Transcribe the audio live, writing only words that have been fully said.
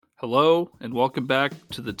Hello, and welcome back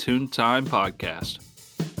to the Tune Time Podcast.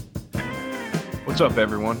 What's up,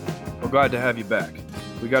 everyone? We're glad to have you back.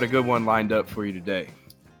 We got a good one lined up for you today.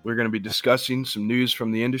 We're going to be discussing some news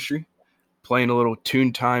from the industry, playing a little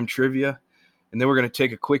Tune Time trivia, and then we're going to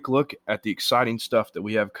take a quick look at the exciting stuff that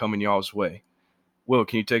we have coming y'all's way. Will,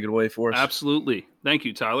 can you take it away for us? Absolutely. Thank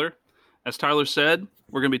you, Tyler. As Tyler said,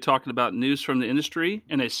 we're going to be talking about news from the industry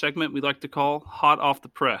in a segment we like to call Hot Off the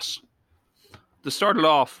Press. To start it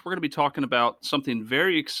off, we're going to be talking about something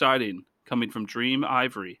very exciting coming from Dream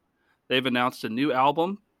Ivory. They've announced a new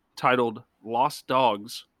album titled Lost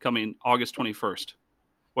Dogs coming August 21st.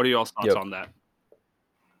 What are y'all's thoughts on that?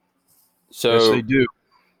 So yes, they do.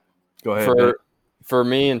 Go ahead. For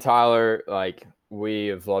me and Tyler, we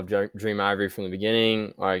have loved Dream Ivory from the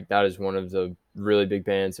beginning. That is one of the really big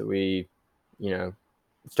bands that we,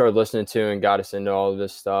 started listening to and got us into all of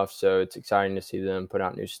this stuff. So it's exciting to see them put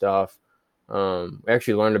out new stuff. We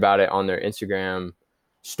actually learned about it on their Instagram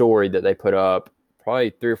story that they put up probably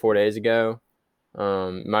 3 or 4 days ago.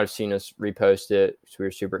 You might have seen us repost it, so we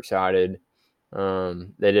were super excited.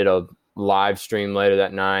 They did a live stream later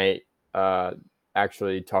that night,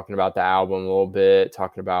 actually talking about the album a little bit,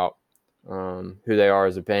 talking about who they are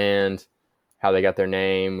as a band, how they got their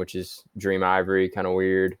name, which is Dream Ivory, kind of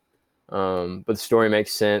weird. But the story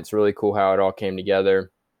makes sense. Really cool how it all came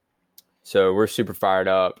together. So we're super fired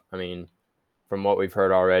up. I mean, from what we've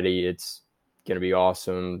heard already, it's going to be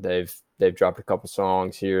awesome. They've dropped a couple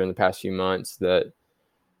songs here in the past few months that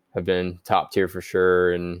have been top tier for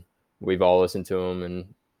sure, and we've all listened to them, and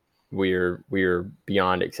we're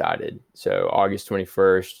beyond excited. So August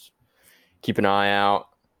 21st, keep an eye out.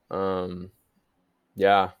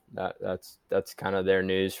 That's kind of their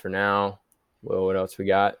news for now. Well, what else we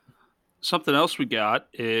got? Something else we got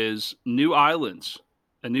is New Islands,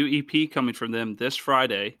 a new EP coming from them this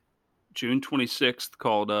Friday, June 26th,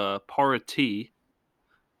 called Para T.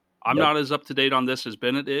 I'm not as up to date on this as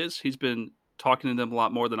Bennett is. He's been talking to them a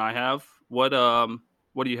lot more than I have. What do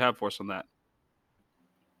you have for us on that?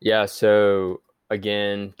 Yeah, so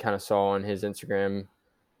again, kind of saw on his Instagram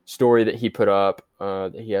story that he put up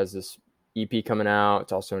that he has this EP coming out.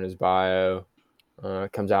 It's also in his bio.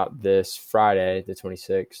 It comes out this Friday, the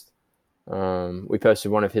 26th. We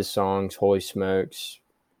posted one of his songs, Holy Smokes.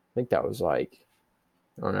 I think that was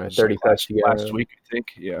 30 plus ago. Last week, I think.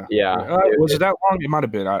 Yeah. Yeah. Was it that long? It might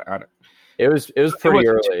have been. It was pretty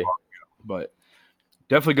early. But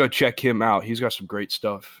definitely go check him out. He's got some great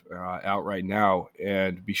stuff out right now.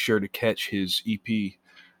 And be sure to catch his EP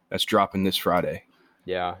that's dropping this Friday.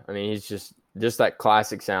 Yeah. I mean, he's just that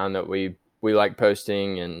classic sound that we like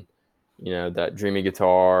posting, and, that dreamy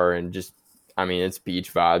guitar, and just, I mean, it's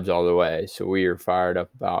beach vibes all the way. So we are fired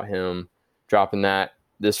up about him dropping that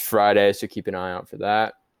this Friday, so keep an eye out for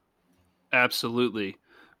that. Absolutely.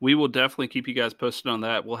 We will definitely keep you guys posted on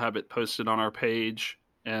that. We'll have it posted on our page.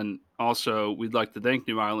 And also, we'd like to thank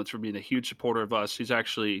New Islands for being a huge supporter of us. He's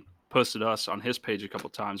actually posted us on his page a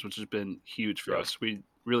couple times, which has been huge for us. We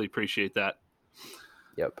really appreciate that.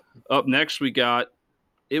 Yep. Up next,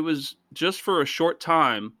 it was just for a short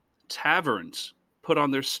time, Taverns put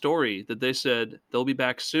on their story that they said they'll be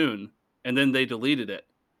back soon, and then they deleted it.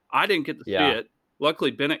 I didn't get to see it.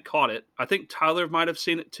 Luckily, Bennett caught it. I think Tyler might have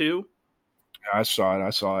seen it too. Yeah, I saw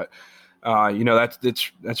it.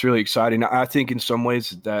 That's really exciting. I think in some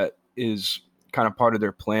ways that is kind of part of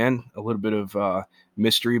their plan, a little bit of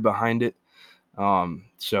mystery behind it.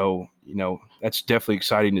 So that's definitely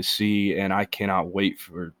exciting to see, and I cannot wait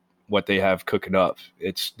for what they have cooking up.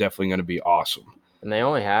 It's definitely going to be awesome. And they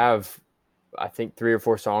only have, I think, 3 or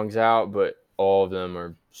 4 songs out, but all of them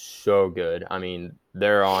are so good. I mean,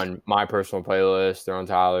 they're on my personal playlist. They're on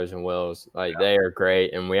Tyler's and Will's. They are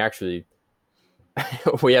great. And we actually,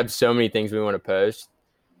 we have so many things we want to post.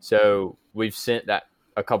 So we've sent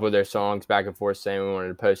a couple of their songs back and forth saying we wanted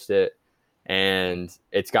to post it. And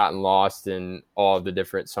it's gotten lost in all of the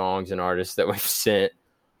different songs and artists that we've sent.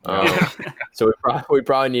 So we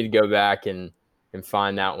probably need to go back and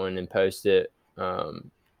find that one and post it.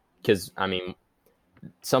 Because, I mean,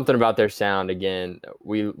 something about their sound, again,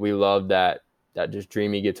 we love that just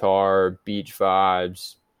dreamy guitar, beach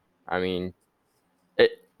vibes. I mean,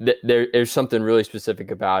 there's something really specific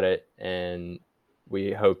about it, and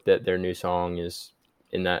we hope that their new song is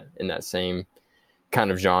in that same kind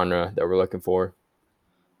of genre that we're looking for.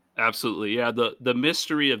 Absolutely. Yeah, the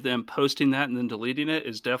mystery of them posting that and then deleting it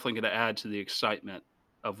is definitely going to add to the excitement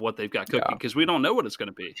of what they've got cooking, because we don't know what it's going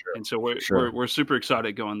to be. Sure. And so we're super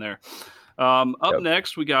excited going there.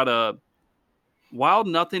 Next, we got Wild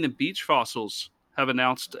Nothing and Beach Fossils have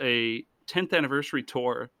announced a 10th anniversary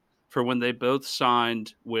tour for when they both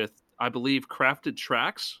signed with, I believe, Crafted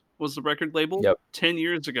Tracks was the record label. Yep. 10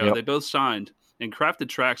 years ago, Yep. they both signed. And Crafted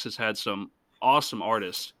Tracks has had some awesome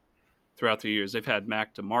artists throughout the years. They've had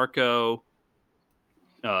Mac DeMarco,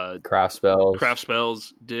 Craft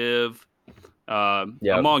Spells, Div,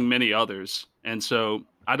 Yep. among many others. And so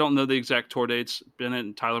I don't know the exact tour dates. Bennett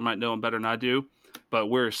and Tyler might know them better than I do, but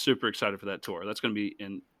we're super excited for that tour. That's going to be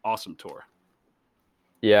an awesome tour.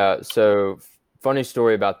 Yeah. So funny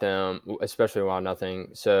story about them, especially Wild Nothing.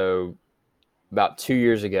 So about 2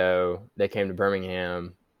 years ago, they came to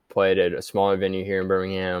Birmingham, played at a smaller venue here in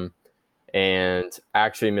Birmingham, and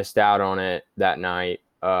actually missed out on it that night.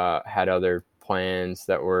 Had other plans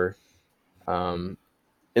that were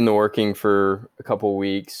in the working for a couple of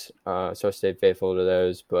weeks, so I stayed faithful to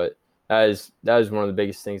those. But that is one of the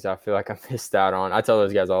biggest things I feel like I missed out on. I tell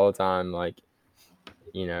those guys all the time, like,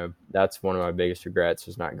 you know, that's one of my biggest regrets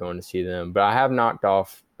was not going to see them. But I have knocked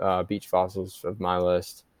off Beach Fossils of my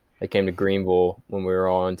list. They came to Greenville when we were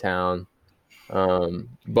all in town.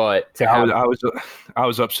 But to I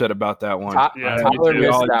was upset about that one. Tyler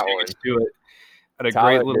missed that one. To it at a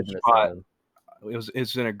Tyler great little spot.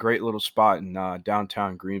 It's in a great little spot in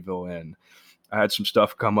downtown Greenville, and I had some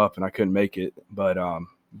stuff come up and I couldn't make it. But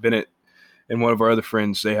Bennett and one of our other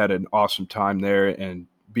friends, they had an awesome time there, and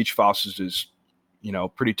Beach Fossils is, you know,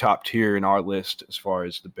 pretty top tier in our list as far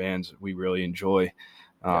as the bands that we really enjoy.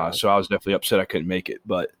 So I was definitely upset I couldn't make it,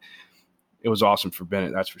 but it was awesome for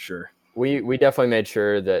Bennett, that's for sure. We definitely made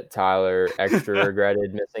sure that Tyler extra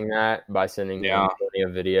regretted missing that by sending him plenty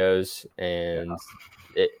of videos, and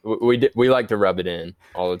we like to rub it in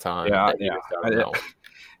all the time.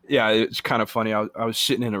 Yeah, it's kind of funny. I was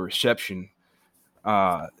sitting in a reception,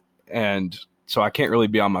 and so I can't really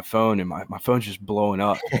be on my phone, and my phone's just blowing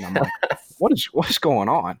up, and I'm like, what is going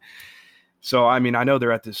on? So I mean, I know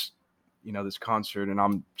they're at this, you know, this concert, and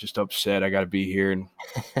I'm just upset. I got to be here, and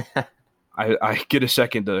I get a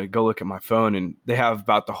second to go look at my phone, and they have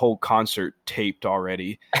about the whole concert taped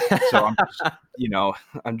already. So I'm just, you know,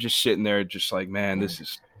 I'm just sitting there just like, man, this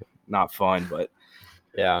is not fun, but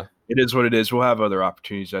yeah, it is what it is. We'll have other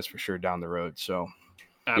opportunities, that's for sure, down the road. So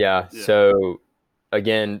yeah. So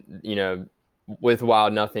again, you know, with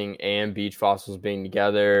Wild Nothing and Beach Fossils being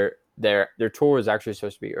together, their tour was actually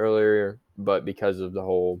supposed to be earlier, but because of the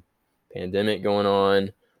whole pandemic going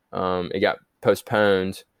on, it got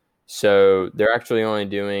postponed. So they're actually only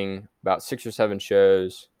doing about 6 or 7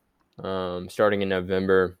 shows starting in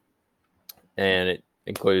November, and it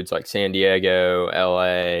includes like San Diego,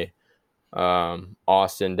 LA,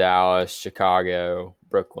 Austin, Dallas, Chicago,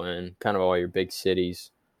 Brooklyn, kind of all your big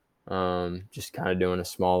cities. Just kind of doing a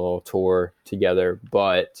small little tour together.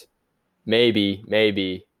 But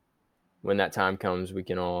maybe when that time comes, we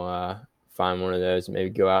can all find one of those and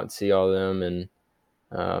maybe go out and see all of them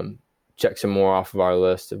and check some more off of our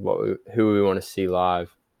list of who we want to see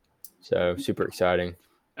live. So super exciting.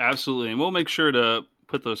 Absolutely. And we'll make sure to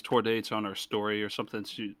put those tour dates on our story or something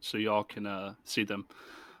so y'all can see them.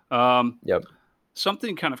 Yep.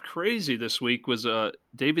 Something kind of crazy this week was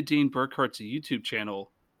David Dean Burkhart's YouTube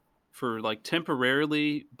channel for like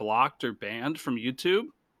temporarily blocked or banned from YouTube.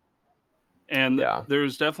 And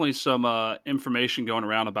there's definitely some information going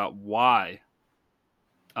around about why.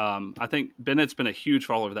 I think Bennett's been a huge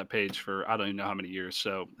follower of that page for I don't even know how many years,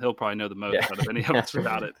 so he'll probably know the most out of any of us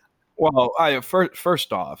about it. Well,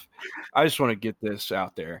 first off, I just want to get this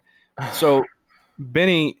out there. So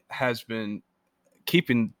Benny has been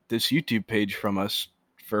keeping this YouTube page from us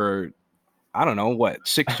for, I don't know,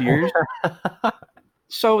 6 years?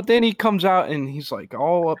 So then he comes out and he's like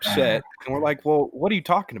all upset, and we're like, well, what are you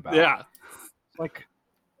talking about? Yeah. Like,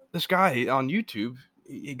 this guy on YouTube,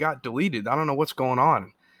 he got deleted. I don't know what's going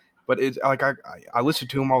on. But it's like I listen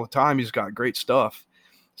to him all the time. He's got great stuff.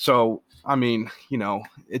 So, I mean, you know,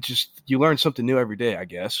 it's just you learn something new every day, I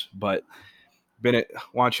guess. But Bennett,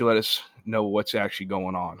 why don't you let us know what's actually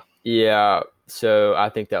going on? Yeah, so I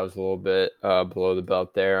think that was a little bit below the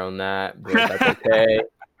belt there on that, but that's okay.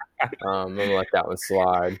 I'm going to let that one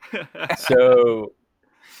slide. So,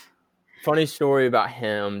 funny story about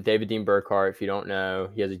him, David Dean Burkhart, if you don't know,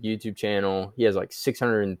 he has a YouTube channel. He has like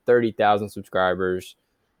 630,000 subscribers.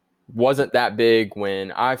 Wasn't that big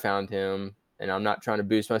when I found him, and I'm not trying to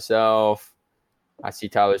boost myself. I see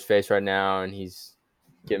Tyler's face right now, and he's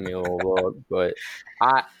giving me a little look, but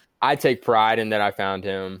I take pride in that I found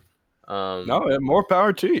him. No, more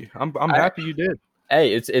power to you. I'm happy you did.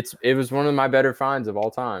 Hey, it was one of my better finds of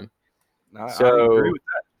all time. I agree with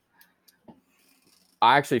that.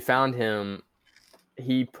 I actually found him.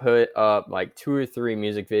 He put up like 2 or 3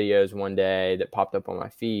 music videos one day that popped up on my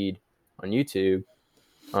feed on YouTube.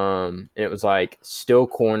 And it was like Still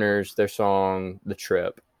Corners, their song "The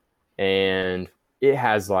Trip," and it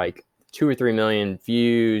has like 2 or 3 million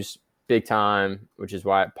views, big time, which is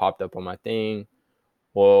why it popped up on my thing.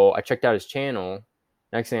 Well, I checked out his channel.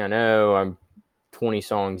 Next thing I know, I'm 20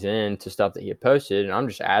 songs into stuff that he had posted, and I'm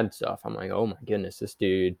just adding stuff. I'm like, oh my goodness, this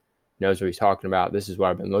dude knows what he's talking about. This is what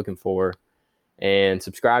I've been looking for. And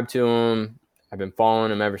subscribe to him. I've been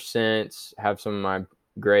following him ever since. Have some of my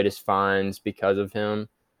greatest finds because of him.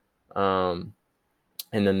 And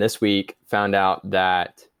then this week found out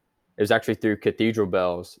that it was actually through Cathedral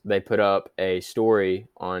Bells. They put up a story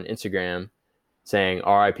on Instagram saying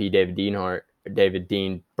R.I.P. David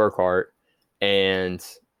Dean Burkhart. And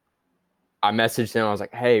I messaged him. I was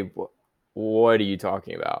like, hey, what are you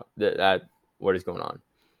talking about? That what is going on?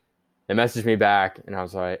 They messaged me back, and I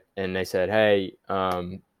was like, and they said, hey,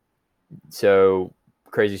 so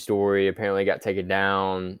crazy story, apparently got taken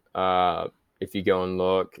down. If you go and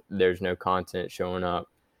look, there's no content showing up.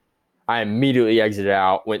 I immediately exited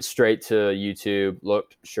out, went straight to YouTube,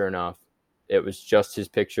 looked, sure enough, it was just his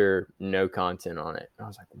picture, no content on it. I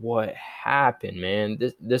was like, what happened, man?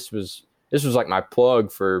 This was like my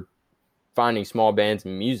plug for finding small bands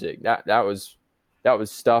and music. That was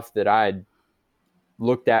stuff that I had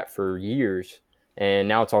looked at for years, and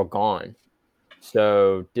now it's all gone.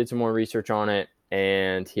 So did some more research on it,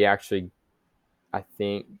 and he actually, I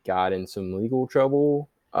think, got in some legal trouble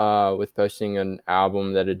with posting an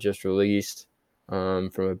album that had just released from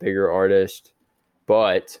a bigger artist.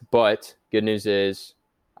 But good news is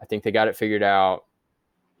I think they got it figured out.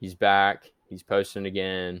 He's back. He's posting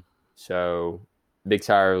again. So big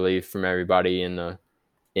sigh of relief from everybody in the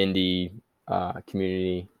indie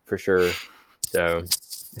community for sure. So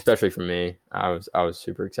especially for me, I was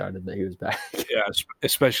super excited that he was back. Yeah,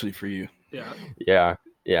 especially for you. Yeah.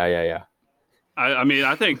 Yeah. I mean,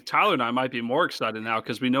 I think Tyler and I might be more excited now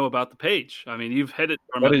because we know about the page. I mean, you've had it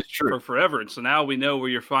for forever, and so now we know where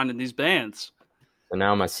you're finding these bands. So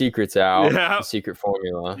now my secret's out, the secret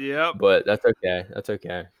formula. Yeah. But that's okay. That's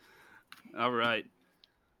okay. All right.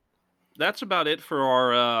 That's about it for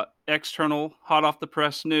our external hot off the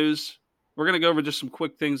press news. We're going to go over just some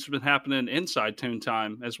quick things that have been happening inside Tune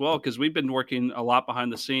Time as well, because we've been working a lot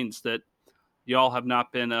behind the scenes that y'all have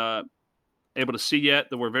not been able to see yet,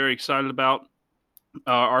 that we're very excited about.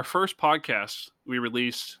 Our first podcast we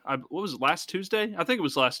released, what was it, last Tuesday? I think it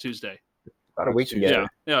was last Tuesday. About a week ago.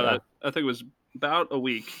 Yeah. I think it was about a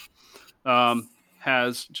week.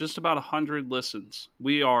 Has just about 100 listens.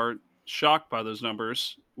 We are shocked by those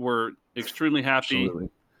numbers. We're extremely happy.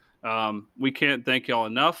 Absolutely. We can't thank y'all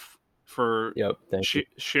enough for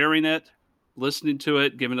sharing it, listening to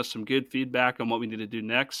it, giving us some good feedback on what we need to do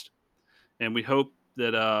next. And we hope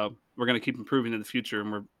that we're going to keep improving in the future,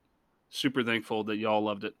 and we're super thankful that y'all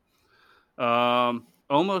loved it.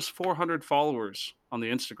 Almost 400 followers on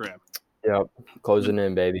the Instagram. Yep, closing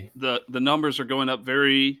in, baby. The numbers are going up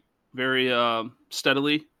very, very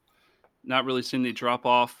steadily. Not really seeing any drop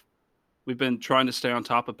off. We've been trying to stay on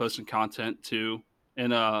top of posting content too.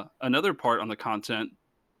 And another part on the content,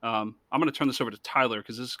 I'm going to turn this over to Tyler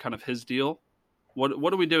because this is kind of his deal.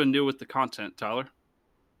 What are we doing new with the content, Tyler?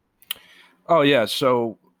 Oh yeah,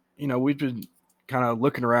 so we've been kind of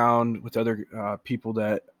looking around with other people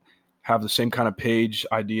that have the same kind of page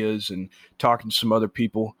ideas and talking to some other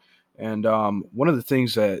people. And one of the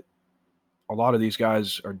things that a lot of these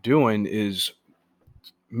guys are doing is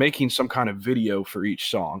making some kind of video for each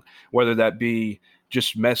song, whether that be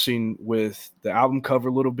just messing with the album cover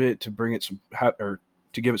a little bit to bring it or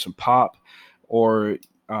to give it some pop, or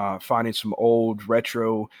finding some old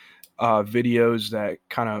retro videos that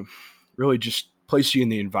kind of really just place you in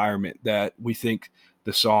the environment that we think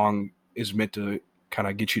the song is meant to kind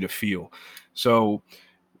of get you to feel. So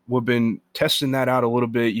we've been testing that out a little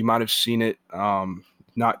bit. You might have seen it,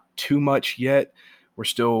 not too much yet. We're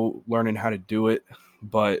still learning how to do it,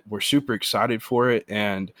 but we're super excited for it.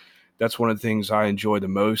 And that's one of the things I enjoy the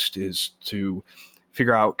most, is to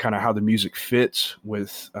figure out kind of how the music fits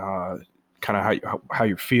with kind of how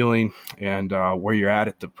you're feeling and where you're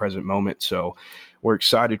at the present moment. So we're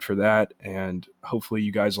excited for that, and hopefully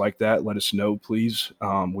you guys like that. Let us know, please.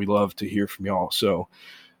 We love to hear from y'all. So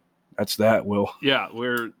that's that, Will. Yeah,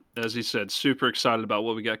 we're, as he said, super excited about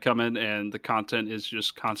what we got coming, and the content is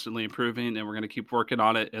just constantly improving, and we're going to keep working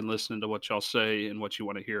on it and listening to what y'all say and what you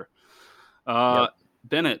want to hear.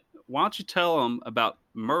 Bennett, why don't you tell them about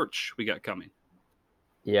merch we got coming?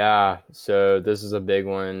 Yeah, so this is a big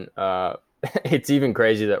one. It's even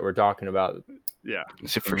crazy that we're talking about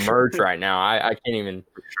merch right now. I can't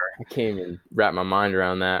even wrap my mind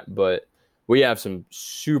around that. But we have some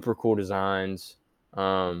super cool designs.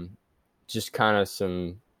 Just kind of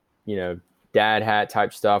some, dad hat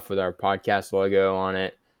type stuff with our podcast logo on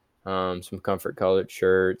it. some comfort colored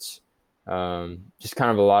shirts, just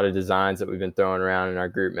kind of a lot of designs that we've been throwing around in our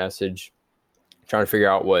group message, trying to figure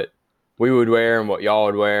out what we would wear and what y'all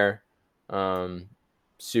would wear.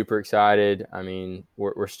 Super excited. I mean,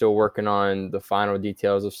 we're still working on the final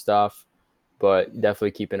details of stuff, but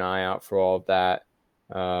definitely keep an eye out for all of that.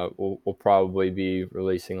 We'll probably be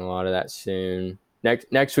releasing a lot of that soon.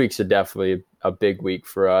 Next week's definitely a big week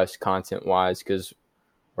for us content wise, because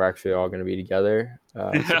we're actually all going to be together.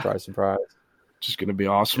 Surprise, surprise. Just going to be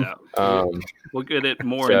awesome. Yeah. We'll get it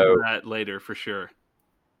more into that later for sure.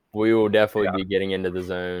 We will definitely be getting into the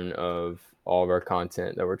zone of all of our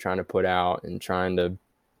content that we're trying to put out and trying to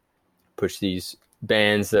push these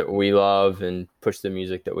bands that we love and push the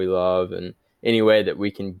music that we love. And any way that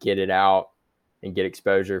we can get it out and get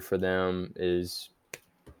exposure for them is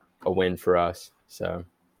a win for us. So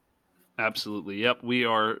absolutely. Yep. We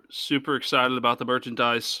are super excited about the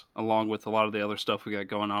merchandise along with a lot of the other stuff we got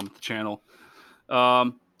going on with the channel.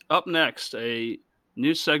 Up next, a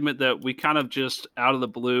new segment that we kind of just out of the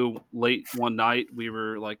blue late one night, we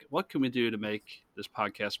were like, what can we do to make this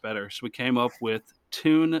podcast better? So we came up with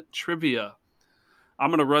Tune Trivia. I'm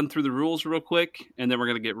going to run through the rules real quick, and then we're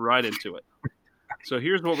going to get right into it. So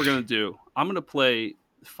here's what we're going to do. I'm going to play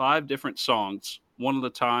 5 different songs, one at a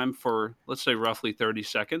time for, let's say, roughly 30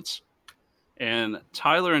 seconds. And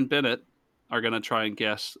Tyler and Bennett are going to try and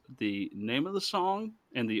guess the name of the song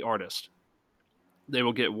and the artist. They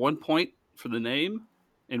will get 1 point for the name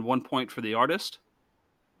and 1 point for the artist.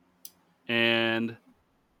 And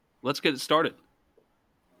let's get it started.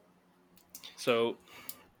 So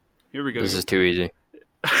here we go. This is too easy.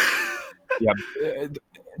 Yeah.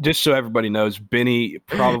 Just so everybody knows, Benny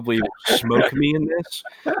probably will smoke me in this,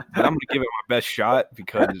 but I'm going to give it my best shot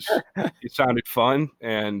because it sounded fun,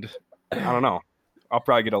 and I don't know. I'll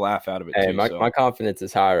probably get a laugh out of it, too. My confidence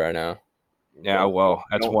is high right now. Yeah, well,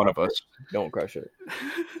 that's one of us. Don't crush it.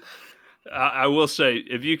 I will say,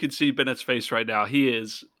 if you could see Bennett's face right now, he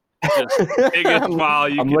is just the biggest smile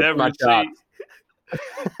you could ever see.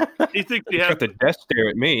 He thinks he has got the death stare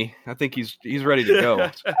at me. I think he's ready to go.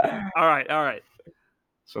 All right.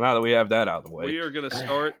 So now that we have that out of the way, we are going to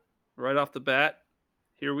start right off the bat.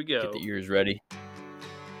 Here we go. Get the ears ready.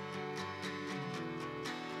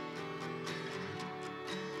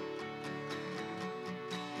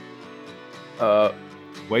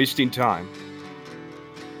 Wasting time.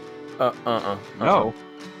 No.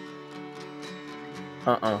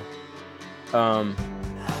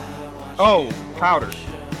 Oh, Powder.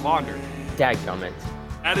 Launder. Dadgummit.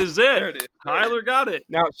 That is it. There it is. Tyler got it.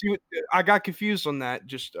 Now, see, I got confused on that.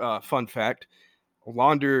 Just fun fact.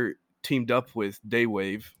 Launder teamed up with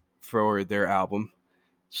Daywave for their album.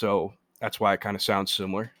 So that's why it kind of sounds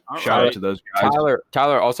similar. Shout out to those guys.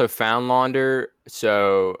 Tyler also found Launder,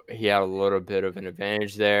 so he had a little bit of an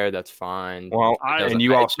advantage there. That's fine. Well,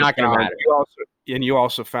 you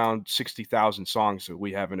also found 60,000 songs that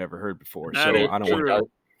we haven't ever heard before. That so I don't want to.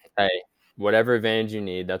 Hey, whatever advantage you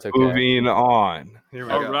need, that's okay. Moving on. Here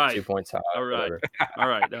we go. Right. 2 points high. All right. All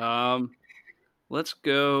right. Let's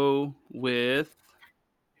go with.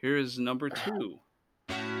 Here is number 2.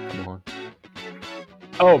 Come on.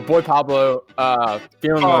 Oh, Boy Pablo,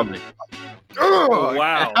 Feeling Lonely. Oh,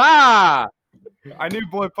 wow. I knew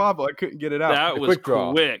Boy Pablo. I couldn't get it out. That was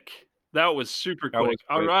quick. That was super quick.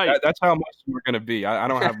 All right. That's how much we're going to be. I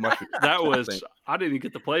don't have much. I didn't even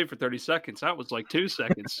get to play for 30 seconds. That was like 2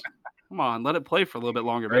 seconds. Come on, let it play for a little bit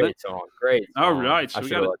longer. Great song. All right. So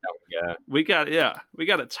we got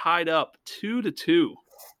it tied up 2-2.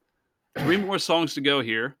 3 more songs to go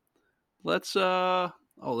here. Let's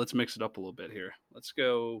mix it up a little bit here. Let's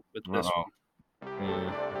go with this one.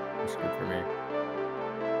 That's good for me.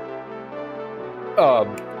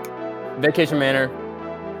 Vacation Manor.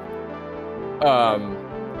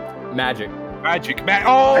 Magic.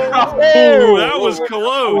 Oh, that was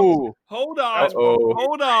close. Ooh. Hold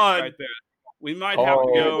on. Right there. We might have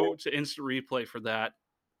to go to instant replay for that.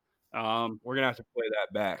 We're gonna have to play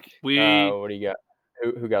that back. What do you got?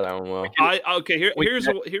 Who got that one? Well,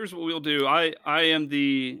 here's what we'll do. I am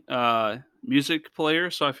the music player,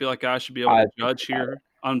 so I feel like I should be able to judge here,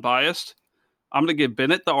 unbiased. I'm gonna give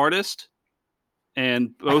Bennett the artist,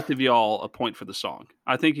 and both of y'all a point for the song.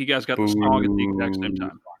 I think you guys got the song at the exact same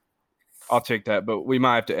time. I'll take that, but we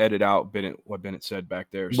might have to edit out what Bennett said back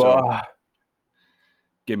there. So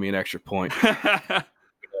give me an extra point.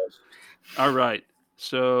 All right.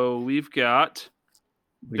 So we've got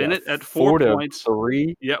Bennett at 4 points.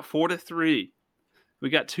 3? Yeah, 4-3. We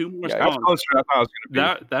got 2 more songs. That's closer than I thought it was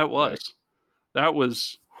going to be. That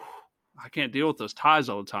was. I can't deal with those ties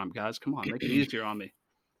all the time, guys. Come on, make it easier on me.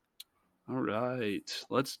 All right,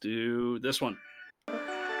 let's do this one.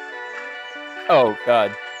 Oh,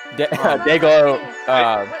 Dayglow.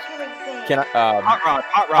 Can I?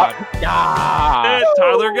 Hot Rod. Ah,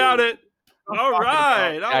 Tyler got it. I'm All talking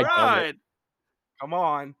right, about. all Daggone it. right, Come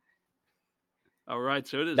on. all right.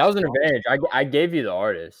 So it is that was an advantage. I gave you the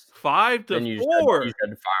artist. 5 to Then you 4. just had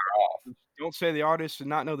to fire off. Don't say the artist and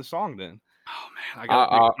not know the song then. Oh man,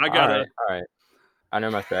 I gotta. All right. I know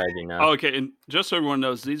my strategy now. Okay, and just so everyone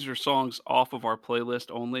knows, these are songs off of our playlist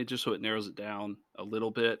only, just so it narrows it down a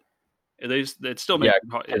little bit. It still makes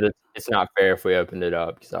It's not fair if we opened it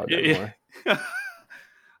up because I would know more.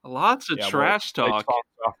 Lots of trash talk.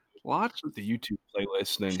 Lots of the YouTube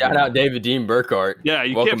playlist. Then shout out David Dean Burkhart. Yeah,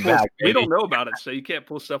 you Welcome can't pull. back, We baby. don't know about it, so you can't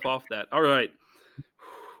pull stuff off that. All right,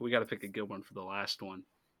 we got to pick a good one for the last one.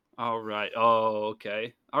 All right. Oh,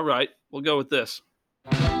 okay. All right, we'll go with this.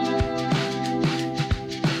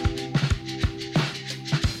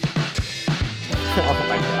 Oh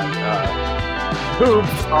my god.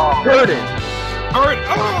 Hoops. Burden.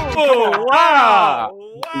 Oh, wow.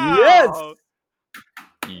 Yes.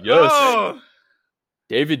 Yes. Oh.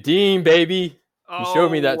 David Dean, baby. You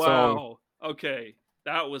showed me that song. Okay,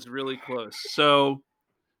 that was really close. So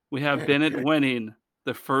we have Bennett winning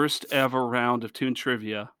the first ever round of Tune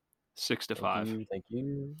Trivia, 6-5. Thank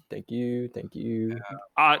you.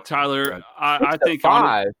 Tyler, I think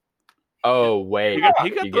 5. Oh wait, he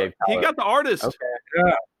got the artist.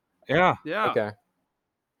 Okay. Yeah. Okay.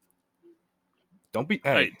 Don't be.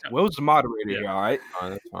 Hey, Will's the moderator here. All right.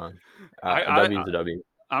 That's fine. A W's a W.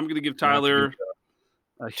 I'm going to give Tyler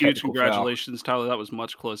a huge congratulations, Tyler. That was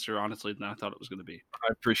much closer, honestly, than I thought it was going to be.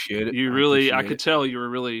 I appreciate it. I could tell you were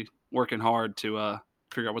really working hard to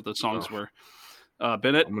figure out what those songs were.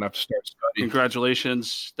 Bennett, I'm going to have to start studying.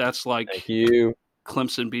 Congratulations. That's like Thank you.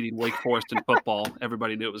 Clemson beating Wake Forest in football.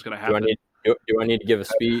 Everybody knew it was going to happen. Do I need to give a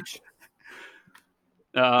speech?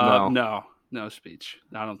 No speech.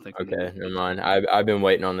 I don't think. Okay, never mind. I've been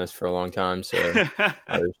waiting on this for a long time, so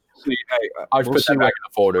I'll just We'll put that back in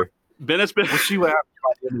the folder. Bennett's been. We'll see what happens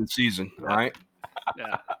by the end of the season. All right.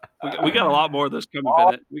 Yeah, we got a lot more of this coming,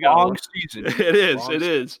 Bennett. We got a long season. It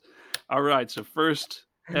is. All right. So first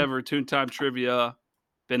ever Tune Time Trivia.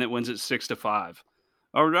 Bennett wins it 6-5.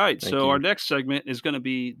 All right. Thank So you. our next segment is going to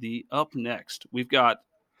be the Up Next. We've got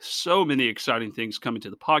so many exciting things coming to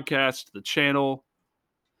the podcast, the channel.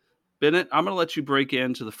 Bennett, I'm going to let you break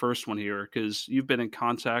into the first one here because you've been in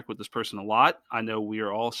contact with this person a lot. I know we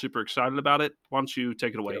are all super excited about it. Why don't you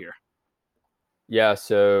take it away here? Yeah,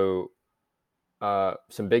 so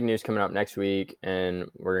some big news coming up next week, and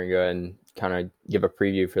we're going to go ahead and kind of give a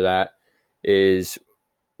preview for that, is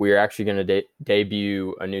we are actually going to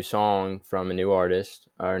debut a new song from a new artist.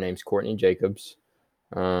 Her name's Courtney Jacobs.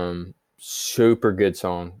 Super good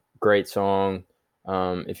song. Great song.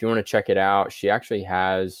 If you want to check it out, she actually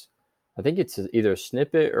has, I think it's either a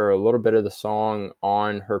snippet or a little bit of the song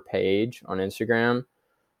on her page on Instagram.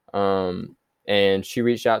 And she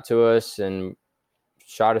reached out to us and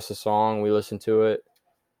shot us a song. We listened to it.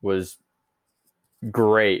 Was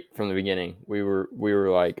great from the beginning. We were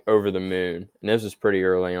like over the moon, and this was pretty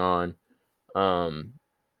early on.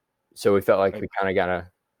 So we felt like we kind of got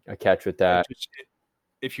a catch with that.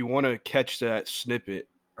 If you want to catch that snippet,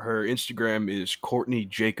 her Instagram is Courtney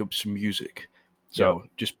Jacobs Music. So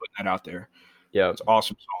just put that out there. Yeah, it's an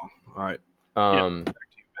awesome song. All right.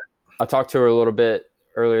 I talked to her a little bit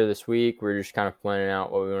earlier this week. We were just kind of planning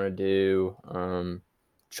out what we want to do.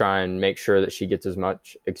 Try and make sure that she gets as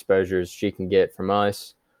much exposure as she can get from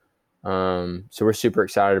us. So we're super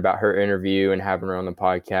excited about her interview and having her on the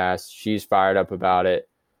podcast. She's fired up about it.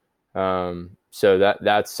 So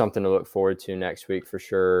that's something to look forward to next week for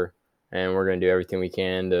sure. And we're going to do everything we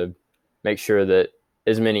can to make sure that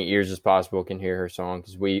as many ears as possible can hear her song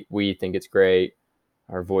because we think it's great.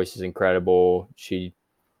 Her voice is incredible. She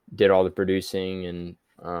did all the producing and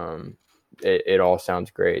it all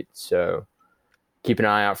sounds great. So keep an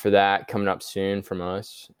eye out for that coming up soon from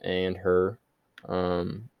us and her.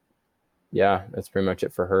 Yeah, that's pretty much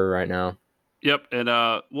it for her right now. Yep,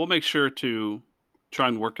 and we'll make sure to try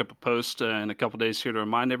and work up a post in a couple days here to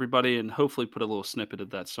remind everybody and hopefully put a little snippet of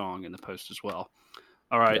that song in the post as well.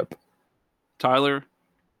 All right, Yep. Tyler,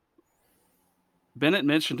 Bennett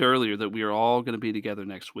mentioned earlier that we are all going to be together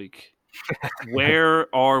next week.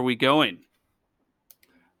 Where are we going?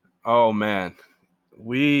 Oh, man.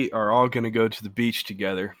 We are all going to go to the beach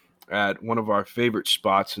together at one of our favorite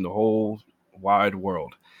spots in the whole wide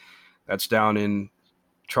world. That's down in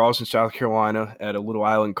Charleston, South Carolina at a little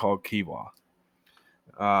island called Kiawah.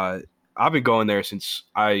 I've been going there since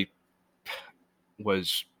I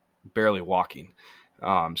was barely walking.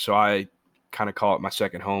 So I kind of call it my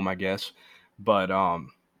second home, I guess. But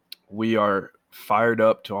we are fired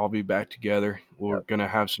up to all be back together. We're going to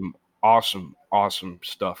have some awesome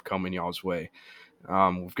stuff coming y'all's way.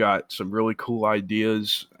 We've got some really cool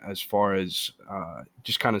ideas as far as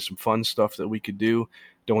just kind of some fun stuff that we could do.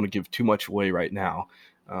 Don't want to give too much away right now.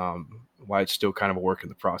 Why it's still kind of a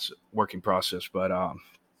working process, but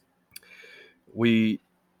we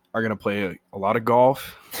are going to play a lot of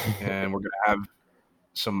golf, and we're going to have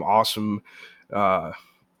some awesome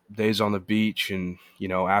days on the beach and,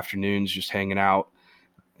 afternoons just hanging out.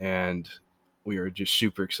 And we are just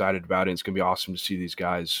super excited about it. It's going to be awesome to see these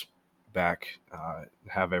guys back,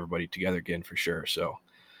 have everybody together again for sure. So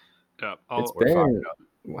yeah, it's been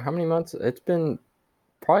how many months? It's been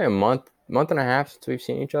probably a month and a half since we've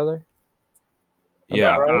seen each other.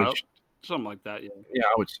 Yeah, right? Something like that. Yeah,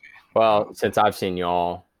 I would say. Well, since I've seen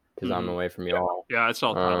y'all, because I'm away from y'all. Yeah, I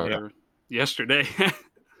saw Tyler yesterday.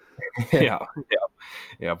 yeah.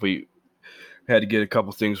 We had to get a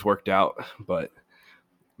couple things worked out, but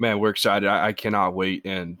man, we're excited. I cannot wait.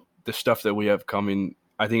 And the stuff that we have coming,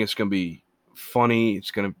 I think it's going to be funny.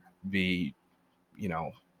 It's going to be,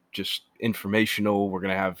 just informational. We're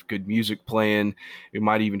going to have good music playing. We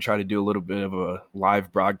might even try to do a little bit of a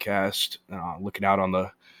live broadcast, looking out on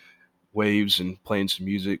the waves and playing some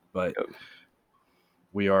music, but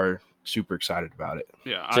we are super excited about it.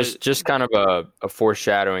 Yeah. Just kind of a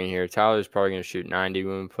foreshadowing here. Tyler's probably going to shoot 90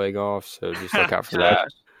 when we play golf. So just look out for that.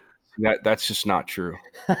 That's just not true.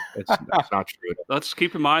 That's not true. Let's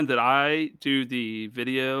keep in mind that I do the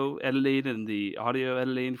video editing and the audio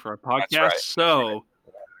editing for our podcast. That's right. So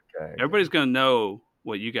everybody's going to know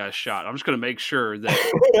what you guys shot. I'm just going to make sure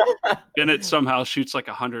that Bennett somehow shoots like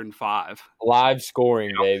 105. Live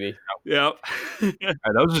scoring, baby. Yep.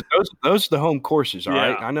 Those are the home courses, all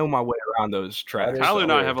right? I know my way around those tracks. Tyler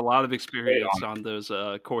and I have a lot of experience on those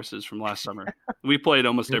courses from last summer. We played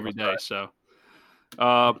almost every day. So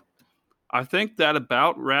I think that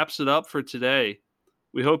about wraps it up for today.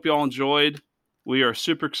 We hope you all enjoyed. We are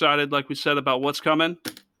super excited, like we said, about what's coming.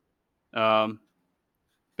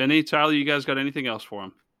 Benny, Tyler, you guys got anything else for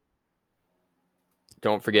him?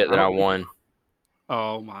 Don't forget that I won.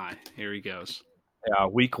 Oh, my. Here he goes. Yeah,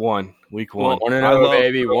 week one. 1-0,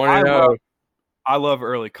 baby. 1-0. I love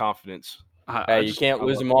early confidence. You can't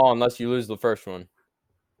lose them all unless you lose the first one.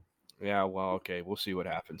 Yeah, well, okay. We'll see what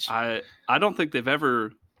happens. I don't think they've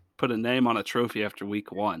ever put a name on a trophy after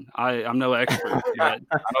week one. I'm no expert yet.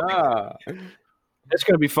 It's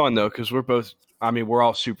going to be fun, though, because we're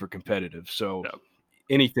all super competitive. So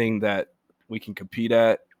anything that we can compete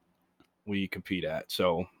at, we compete at.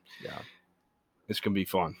 So it's going to be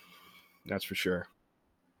fun. That's for sure.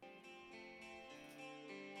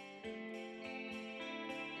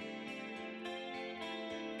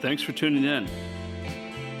 Thanks for tuning in.